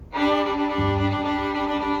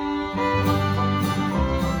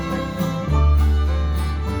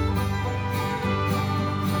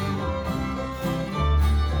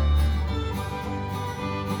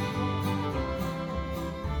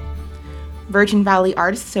Virgin Valley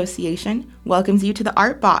Artists Association welcomes you to the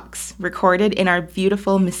Art Box, recorded in our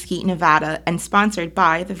beautiful Mesquite, Nevada, and sponsored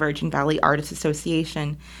by the Virgin Valley Artists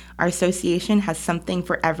Association. Our association has something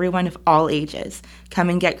for everyone of all ages.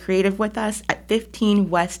 Come and get creative with us at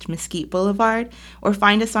 15 West Mesquite Boulevard, or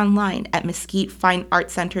find us online at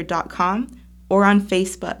mesquitefineartcenter.com, or on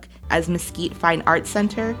Facebook as Mesquite Fine Arts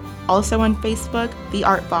Center, also on Facebook, The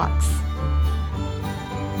Art Box.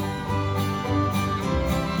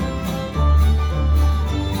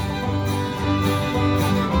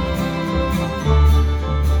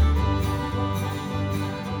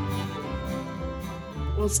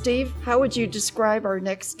 Well, Steve, how would you describe our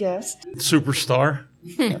next guest? Superstar.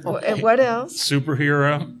 And what else?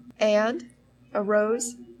 Superhero. And a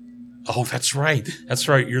rose? Oh, that's right. That's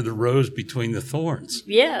right. You're the rose between the thorns.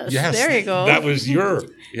 Yes, there you go. That was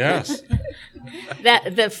yes.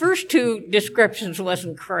 That the first two descriptions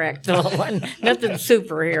wasn't correct, though. Nothing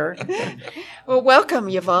super here. Well, welcome,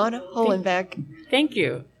 Yvonne Hollenbeck. Thank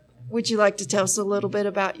you. Would you like to tell us a little bit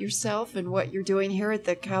about yourself and what you're doing here at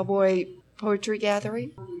the Cowboy Poetry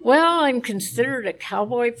Gathering? Well, I'm considered a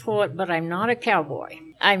cowboy poet, but I'm not a cowboy.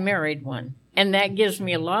 I married one, and that gives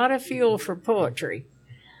me a lot of fuel for poetry.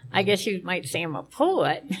 I guess you might say I'm a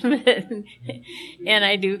poet, and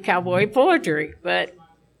I do cowboy poetry, but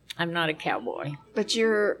I'm not a cowboy. But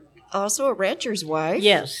you're also a rancher's wife.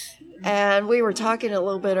 Yes. And we were talking a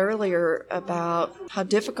little bit earlier about how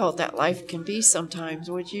difficult that life can be sometimes.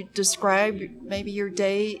 Would you describe maybe your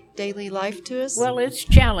daily life to us? Well, it's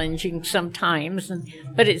challenging sometimes,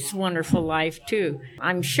 but it's a wonderful life, too.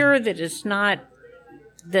 I'm sure that it's not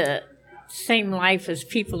the same life as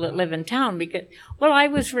people that live in town because, well, I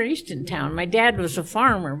was raised in town. My dad was a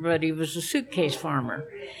farmer, but he was a suitcase farmer.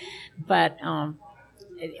 But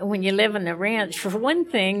when you live in the ranch, for one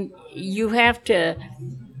thing, you have to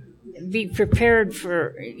be prepared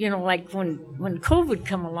for, like when COVID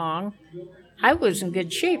come along, I was in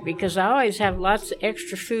good shape because I always have lots of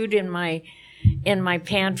extra food in my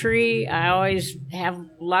pantry. I always have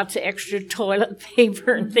lots of extra toilet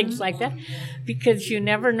paper and things like that because you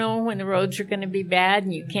never know when the roads are going to be bad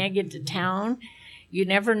and you can't get to town. You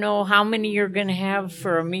never know how many you're going to have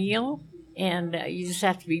for a meal, and you just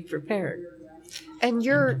have to be prepared. And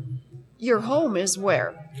your home is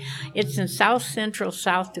where? It's in south central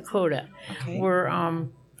South Dakota. Okay. We're a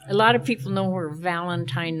lot of people know where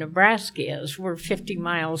Valentine, Nebraska is. We're 50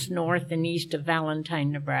 miles north and east of Valentine,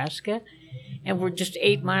 Nebraska, and we're just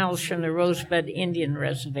 8 miles from the Rosebud Indian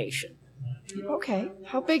Reservation. Okay.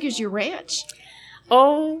 How big is your ranch?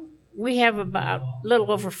 Oh, we have about a little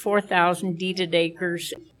over 4,000 deeded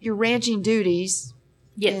acres. Your ranching duties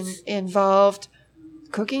involved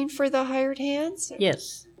cooking for the hired hands?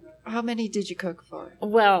 Yes. How many did you cook for?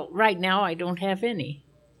 Well, right now I don't have any,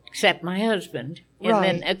 except my husband. And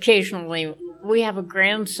Right. then occasionally we have a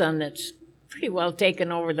grandson that's pretty well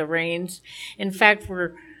taken over the reins. In fact,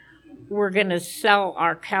 we're going to sell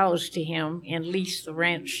our cows to him and lease the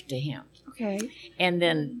ranch to him. Okay. And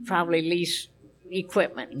then probably lease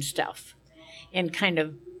equipment and stuff. And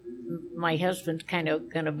my husband's kind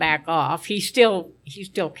of going to back off. He still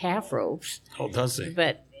calf ropes. Oh, does he?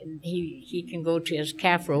 But he can go to his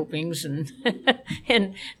calf ropings and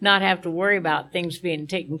and not have to worry about things being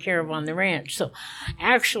taken care of on the ranch. So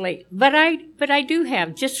actually, but I do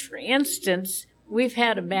have, just for instance, we've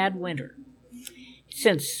had a bad winter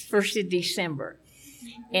since 1st of December.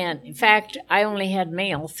 And in fact, I only had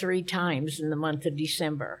mail 3 times in the month of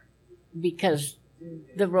December because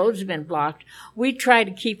the roads have been blocked. We try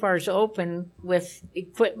to keep ours open with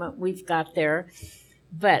equipment we've got there.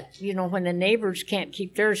 But, when the neighbors can't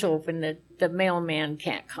keep theirs open, the mailman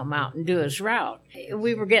can't come out and do his route.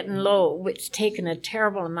 We were getting low. It's taken a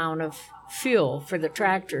terrible amount of fuel for the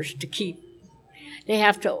tractors to keep. They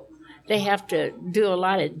have to do a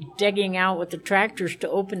lot of digging out with the tractors to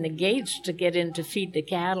open the gates to get in to feed the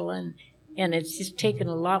cattle, and it's just taken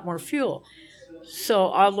a lot more fuel.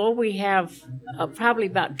 So although we have probably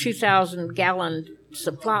about 2,000-gallon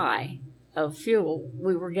supply of fuel,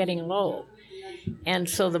 we were getting low. And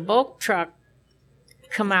so the bulk truck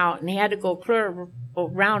come out, and he had to go clear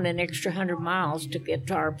around an extra 100 miles to get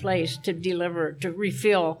to our place to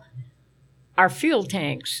refill our fuel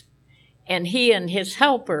tanks. And he and his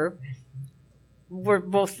helper were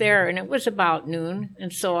both there, and it was about noon.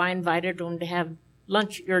 And so I invited them to have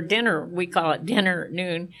lunch or dinner. We call it dinner at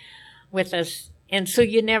noon with us. And so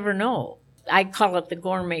you never know. I call it the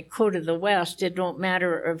gourmet coat of the West. It don't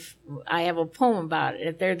matter if I have a poem about it.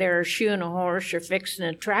 If they're there shoeing a horse or fixing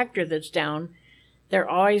a tractor that's down, they're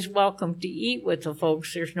always welcome to eat with the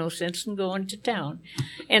folks. There's no sense in going to town.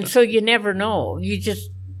 And so you never know. You just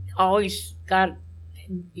always got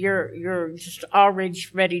you're just already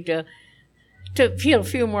ready to peel a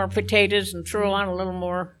few more potatoes and throw on a little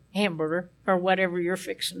more hamburger or whatever you're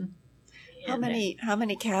fixing. How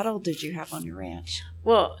many cattle did you have on your ranch?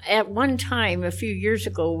 Well, at one time, a few years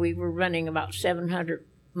ago, we were running about 700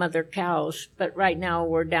 mother cows, but right now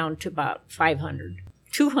we're down to about 500.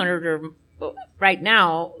 200 are, right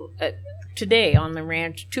now, today on the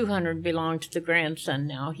ranch, 200 belong to the grandson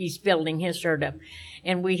now. He's building his startup.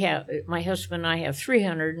 And my husband and I have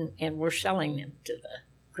 300, and we're selling them to the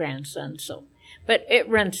grandson. So, but it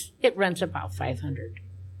runs about 500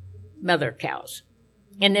 mother cows.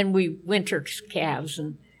 And then we winter calves,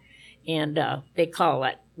 and they call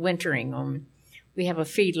that wintering them. We have a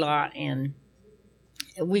feedlot, and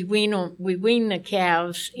we wean the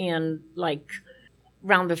calves in like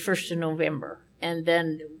around the 1st of November, and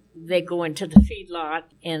then they go into the feedlot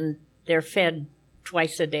and they're fed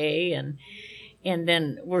twice a day, and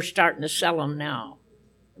then we're starting to sell them now,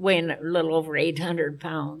 weighing a little over 800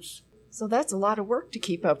 pounds. So that's a lot of work to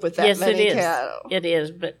keep up with that many cattle. It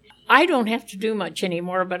is, but I don't have to do much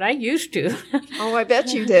anymore, but I used to. Oh, I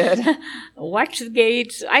bet you did. Watch the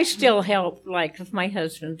gates. I still help, like if my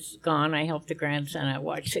husband's gone, I help the grandson. I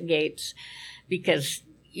watch the gates because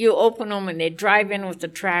you open them and they drive in with the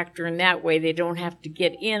tractor, and that way they don't have to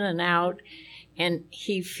get in and out, and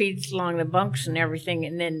he feeds along the bunks and everything,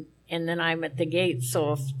 and then I'm at the gate.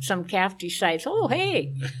 So if some calf decides, oh,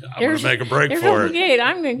 hey, I'm going to make a break there's for a it. gate,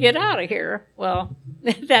 I'm going to get out of here. Well,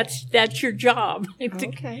 that's your job.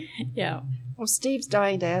 Okay. Yeah. Well, Steve's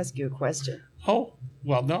dying to ask you a question. Oh,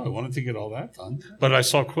 well, no, I wanted to get all that done. But I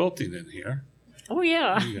saw quilting in here. Oh,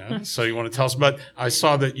 yeah. Yeah. So you want to tell us about, I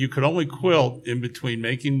saw that you could only quilt in between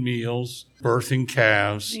making meals, birthing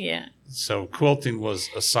calves. Yeah. So quilting was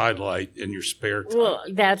a sidelight in your spare time. Well,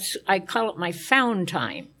 I call it my found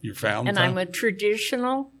time. You found And time? I'm a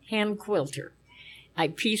traditional hand quilter. I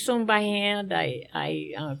piece them by hand.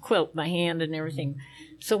 I quilt by hand and everything.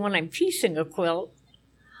 So when I'm piecing a quilt,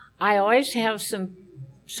 I always have some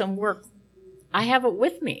work. I have it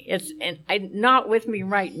with me. Not with me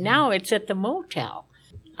right now. It's at the motel.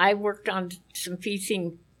 I worked on some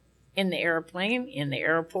piecing in the airplane, in the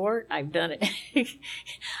airport. I've done it.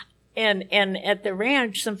 And at the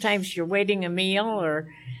ranch, sometimes you're waiting a meal,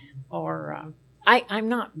 or I'm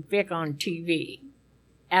not big on TV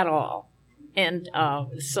at all, and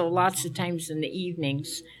so lots of times in the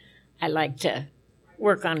evenings, I like to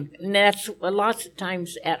work on. And that's lots of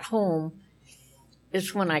times at home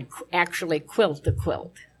is when I actually quilt the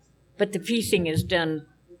quilt, but the piecing is done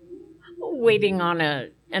waiting on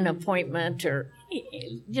an appointment or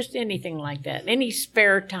just anything like that. Any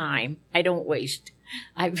spare time, I don't waste.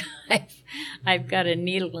 I've got a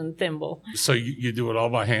needle and thimble. So you do it all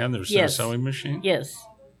by hand? There's no sewing machine? Yes.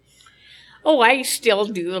 Oh, I still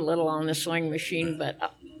do a little on the sewing machine, but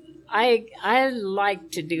I like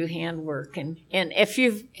to do handwork. And have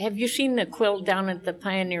you seen the quilt down at the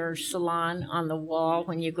Pioneer Salon on the wall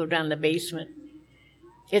when you go down the basement?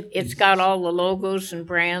 It's got all the logos and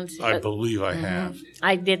brands. I believe I have.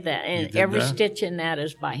 I did that, and every stitch in that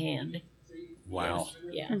is by hand. Wow.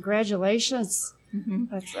 Yeah. Congratulations. Mm-hmm.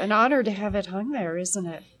 That's an honor to have it hung there, isn't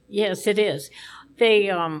it? Yes, it is.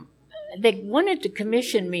 They wanted to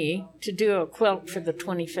commission me to do a quilt for the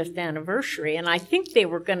 25th anniversary, and I think they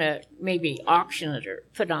were going to maybe auction it or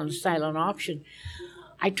put it on silent auction.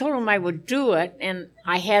 I told them I would do it, and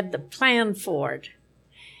I had the plan for it.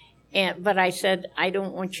 But I said, I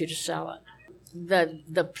don't want you to sell it.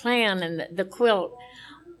 The plan and the quilt,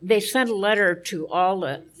 they sent a letter to all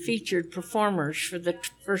the featured performers for the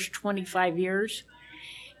first 25 years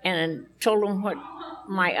and told them what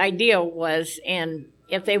my idea was, and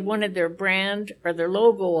if they wanted their brand or their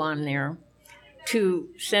logo on there, to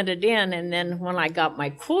send it in. And then when I got my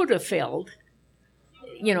quota filled,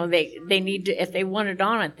 they need to, if they want it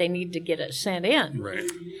on it, they need to get it sent in. Right.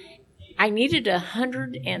 I needed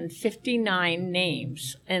 159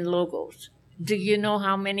 names and logos. Do you know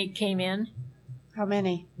how many came in? How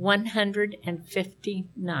many?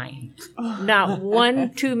 159. Not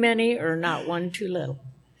one too many or not one too little.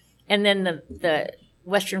 And then the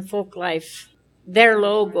Western Folklife, their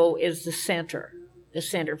logo is the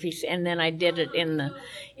centerpiece. And then I did it in the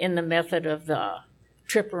method of the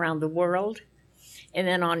trip around the world. And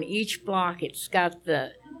then on each block, it's got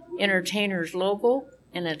the entertainer's logo,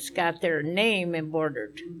 and it's got their name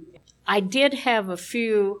embroidered. I did have a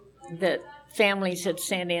few that families had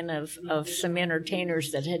sent in of some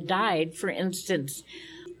entertainers that had died. For instance,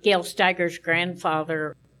 Gail Steiger's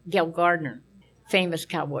grandfather, Gail Gardner, famous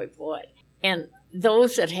cowboy poet. And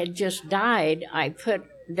those that had just died, I put,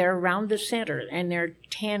 they're around the center, and they're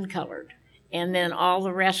tan-colored. And then all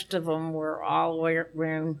the rest of them were all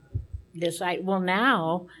wearing this. Well,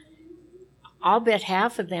 now, I'll bet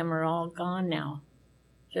half of them are all gone now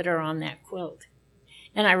that are on that quilt.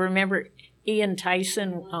 And I remember Ian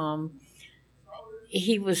Tyson,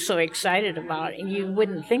 he was so excited about it, and you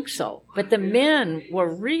wouldn't think so. But the men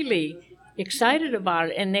were really excited about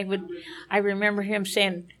it, and I remember him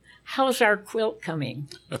saying, "How's our quilt coming?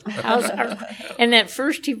 And at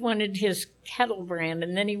first he wanted his cattle brand,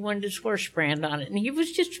 and then he wanted his horse brand on it. And he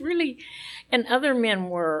was just really, and other men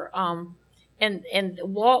were, and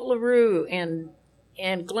Walt LaRue and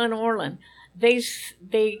Glenn Orland, they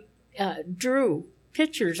drew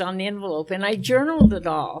pictures on the envelope, and I journaled it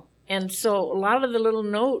all. And so a lot of the little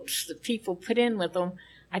notes that people put in with them,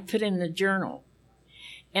 I put in the journal.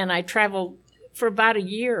 And I traveled for about a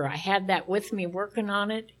year. I had that with me working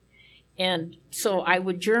on it. And so I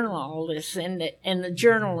would journal all this, and the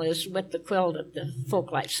journal is with the quilt at the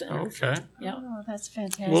Folklife Center. Okay. Yeah. Oh, that's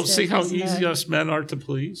fantastic. Well, see how isn't easy it? us men are to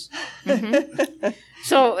please?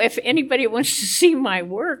 So if anybody wants to see my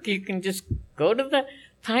work, you can just go to the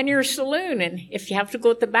Pioneer Saloon, and if you have to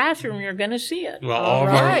go to the bathroom, you're going to see it. Well, All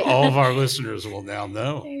right. all of our listeners will now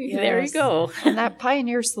know. There you Yes. go. And that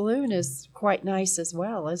Pioneer Saloon is quite nice as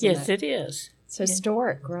well, isn't Yes, it? it is. It's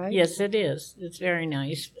historic, right? Yes, it is. It's very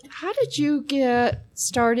nice. How did you get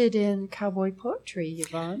started in cowboy poetry,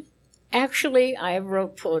 Yvonne? Actually, I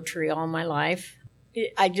wrote poetry all my life.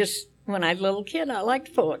 When I was a little kid, I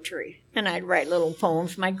liked poetry, and I'd write little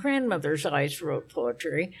poems. My grandmothers always wrote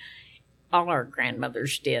poetry. All our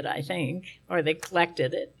grandmothers did, I think, or they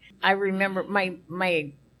collected it. I remember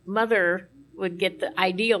my mother would get the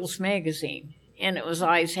Ideals magazine, and it was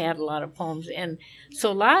always had a lot of poems. And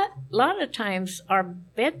so a lot of times our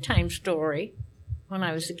bedtime story, when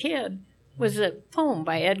I was a kid, was a poem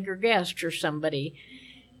by Edgar Guest or somebody.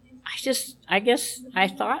 I guess I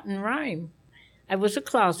thought in rhyme. I was a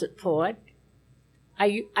closet poet.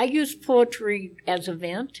 I used poetry as a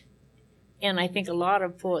vent, and I think a lot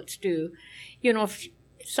of poets do. You know, if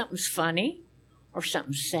something's funny or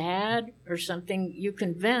something sad or something, you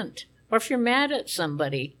can vent. Or if you're mad at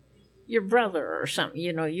somebody, your brother or something,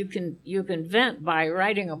 you can vent by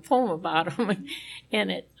writing a poem about them,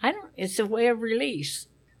 and it's a way of release.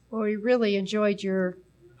 Well, we really enjoyed your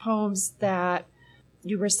poems that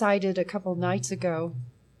you recited a couple nights ago.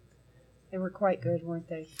 They were quite good, weren't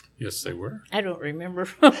they? Yes, they were. I don't remember.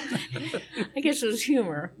 I guess it was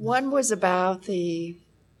humor. One was about the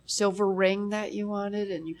silver ring that you wanted,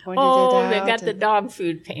 and you pointed it out. They got the dog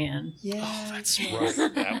food pan. Yeah. Oh, that's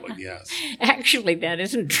right. That one, yes. Actually, that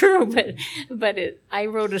isn't true, but I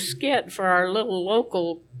wrote a skit for our little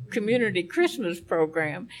local community Christmas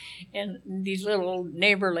program, and these little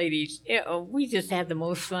neighbor ladies, we just had the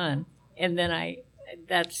most fun. And then I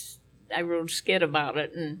wrote a skit about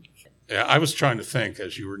it, and Yeah, I was trying to think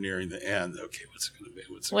as you were nearing the end. Okay, what's it going to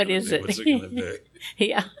be? What is it? What's it going to be?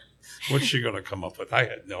 yeah. What's she going to come up with? I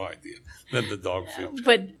had no idea. Then the dog food.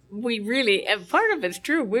 But we really, and part of it's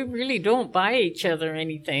true, we really don't buy each other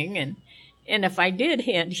anything. And if I did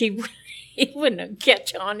hint, he wouldn't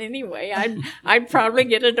catch on anyway. I'd probably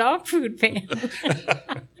get a dog food pan.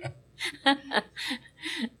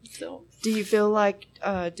 So. Do you feel like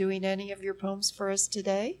doing any of your poems for us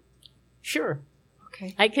today? Sure.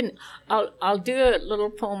 Okay. I'll do a little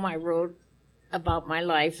poem I wrote about my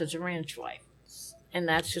life as a ranch wife. And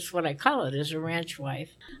that's just what I call it, as a ranch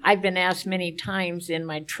wife. I've been asked many times in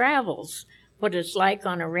my travels what it's like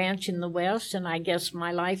on a ranch in the West, and I guess my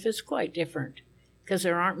life is quite different because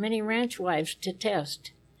there aren't many ranch wives to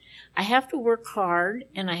test. I have to work hard,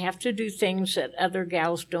 and I have to do things that other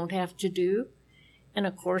gals don't have to do. And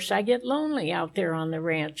of course, I get lonely out there on the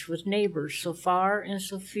ranch with neighbors so far and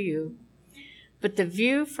so few. But the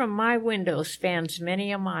view from my window spans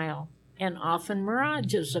many a mile, and often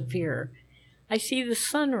mirages appear. I see the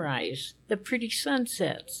sunrise, the pretty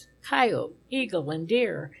sunsets, coyote, eagle, and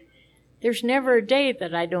deer. There's never a day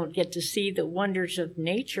that I don't get to see the wonders of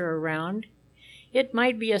nature around. It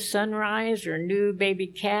might be a sunrise or new baby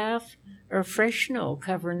calf or fresh snow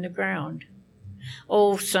covering the ground.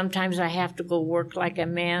 Oh, sometimes I have to go work like a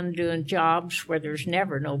man doing jobs where there's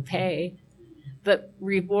never no pay. But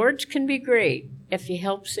rewards can be great if you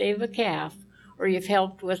help save a calf or you've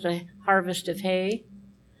helped with a harvest of hay.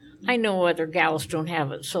 I know other gals don't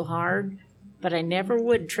have it so hard, but I never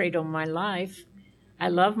would trade on my life. I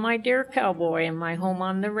love my dear cowboy and my home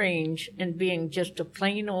on the range and being just a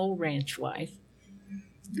plain old ranch wife.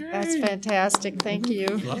 That's fantastic. Thank you.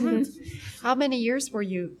 Love it. How many years were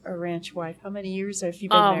you a ranch wife? How many years have you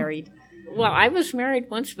been married? Well, I was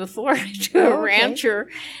married once before to Oh, a okay. rancher,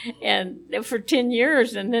 and for 10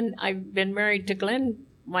 years, and then I've been married to Glenn,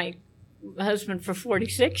 my my husband for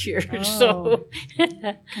 46 years. So,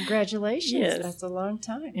 Congratulations. Yes. That's a long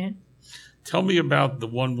time. Yeah. Tell me about the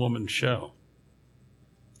one-woman show.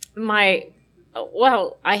 I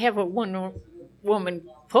have a one-woman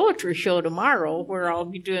poetry show tomorrow where I'll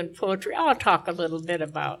be doing poetry. I'll talk a little bit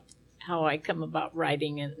about how I come about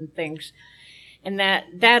writing it and things. And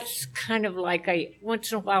that's kind of like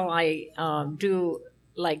once in a while I do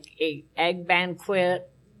like a ag banquet,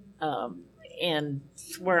 and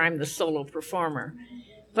where I'm the solo performer.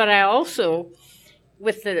 But I also,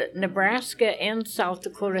 with the Nebraska and South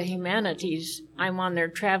Dakota Humanities, I'm on their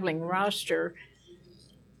traveling roster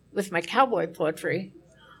with my cowboy poetry.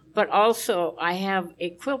 But also I have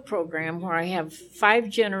a quilt program where I have 5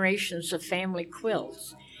 generations of family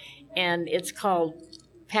quilts. And it's called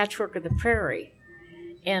Patchwork of the Prairie.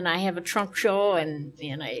 And I have a trunk show, and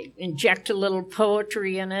I inject a little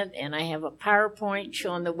poetry in it, and I have a PowerPoint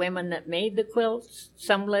showing the women that made the quilts.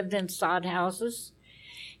 Some lived in sod houses.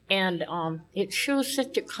 And it shows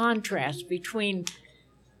such a contrast between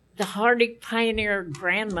the hardy pioneer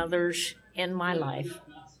grandmothers in my life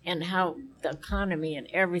and how the economy and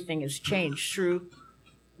everything has changed through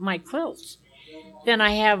my quilts. Then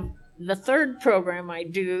I have the third program I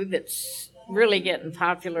do that's really getting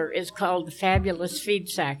popular is called the Fabulous Feed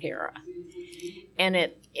Sack Era. And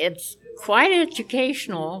it's quite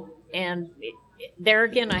educational, and there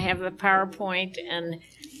again I have the PowerPoint and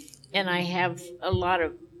I have a lot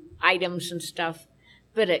of items and stuff,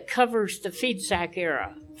 but it covers the feed sack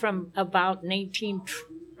era from about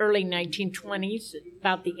early 1920s,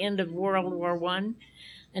 about the end of World War I,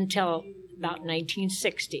 until about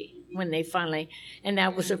 1960. When they finally, and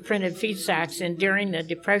that was a printed feed sacks, and during the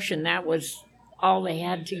Depression, that was all they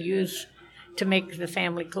had to use to make the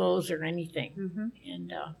family clothes or anything. Mm-hmm.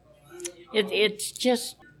 And it's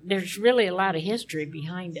just, there's really a lot of history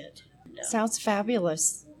behind it. Sounds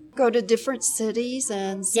fabulous. Go to different cities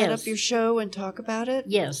and set Yes. up your show and talk about it?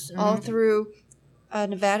 Yes. All through a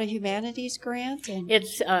Nevada Humanities grant? And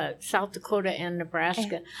It's South Dakota and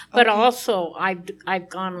Nebraska. But also, I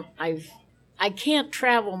can't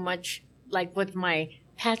travel much like with my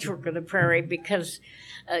Patchwork of the Prairie because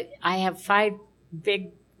I have 5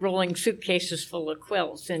 big rolling suitcases full of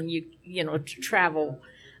quilts, and to travel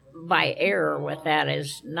by air with that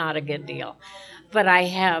is not a good deal. But I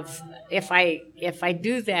have, if I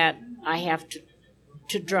do that, I have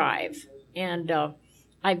to drive, and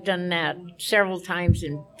I've done that several times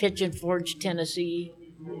in Pigeon Forge, Tennessee,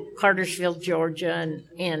 Cartersville, Georgia,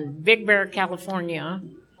 and Big Bear, California.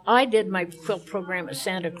 I did my quilt program at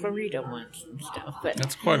Santa Clarita once and stuff. But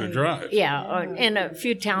That's quite a drive. yeah, and a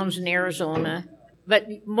few towns in Arizona.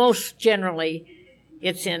 But most generally,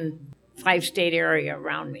 it's in 5-state area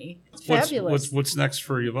around me. fabulous. What's next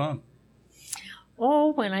for Yvonne?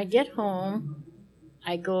 Oh, when I get home,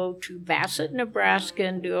 I go to Bassett, Nebraska,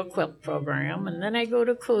 and do a quilt program. And then I go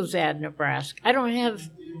to Cozad, Nebraska. I go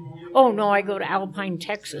to Alpine,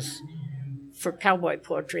 Texas for cowboy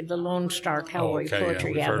poetry, the Lone Star Cowboy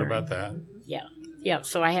Poetry we've heard Gathering. about that. Yeah.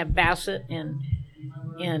 So I have Bassett and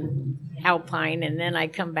Alpine, and then I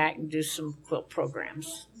come back and do some quilt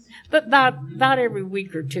programs. But about every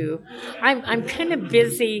week or two. I'm kind of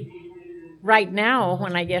busy right now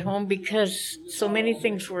when I get home because so many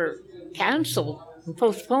things were canceled and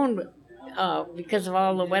postponed because of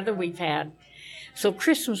all the weather we've had. So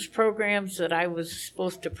Christmas programs that I was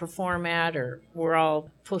supposed to perform at were all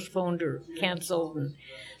postponed or canceled, and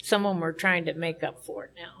some of them are trying to make up for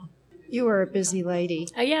it now. You are a busy lady.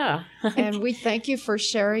 Yeah. And we thank you for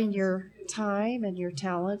sharing your time and your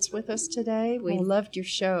talents with us today. We loved your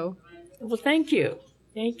show. Well, thank you.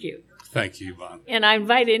 Thank you. Thank you, Yvonne. And I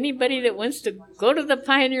invite anybody that wants to go to the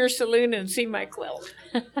Pioneer Saloon and see my quilt.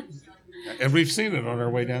 And we've seen it on our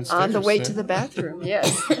way downstairs. On the way to the bathroom,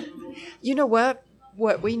 yes. You know what?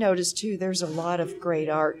 What we noticed, too, there's a lot of great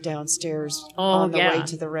art downstairs on the way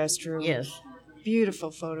to the restroom. Yes.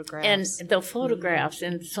 Beautiful photographs. And the photographs,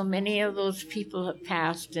 and so many of those people have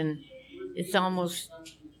passed, and it's almost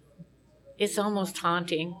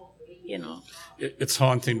haunting, It's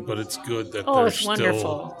haunting, but it's good that it's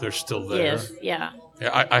wonderful. They're still there. Yes, yeah.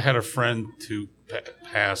 I had a friend who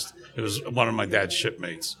passed. It was one of my dad's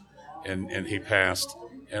shipmates, and he passed.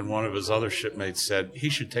 And one of his other shipmates said he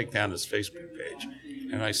should take down his Facebook page.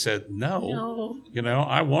 And I said, no.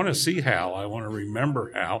 I want to see Hal. I want to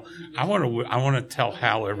remember Hal. I want to tell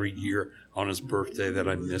Hal every year on his birthday that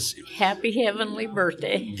I miss him. Happy heavenly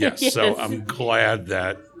birthday. Yes. Yes. So I'm glad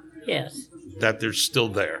that they're still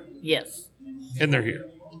there. Yes. And they're here.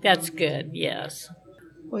 That's good. Yes.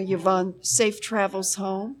 Well, Yvonne, safe travels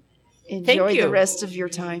home. Enjoy the rest of your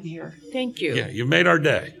time here. Thank you. Yeah, you made our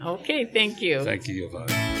day. Okay, thank you. Thank you, Yvonne.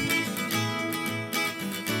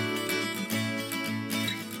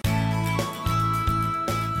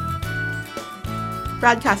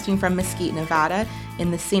 Broadcasting from Mesquite, Nevada, in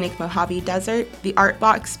the scenic Mojave Desert, the Art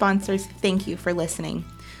Box sponsors thank you for listening.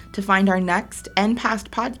 To find our next and past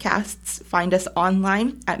podcasts, find us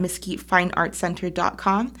online at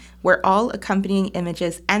mesquitefineartcenter.com, where all accompanying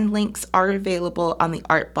images and links are available on the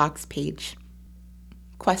Art Box page.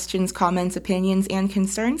 Questions, comments, opinions, and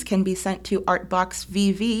concerns can be sent to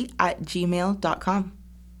artboxvv@gmail.com.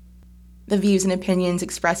 The views and opinions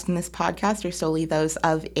expressed in this podcast are solely those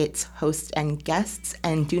of its hosts and guests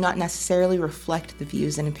and do not necessarily reflect the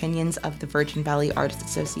views and opinions of the Virgin Valley Artists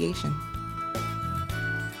Association.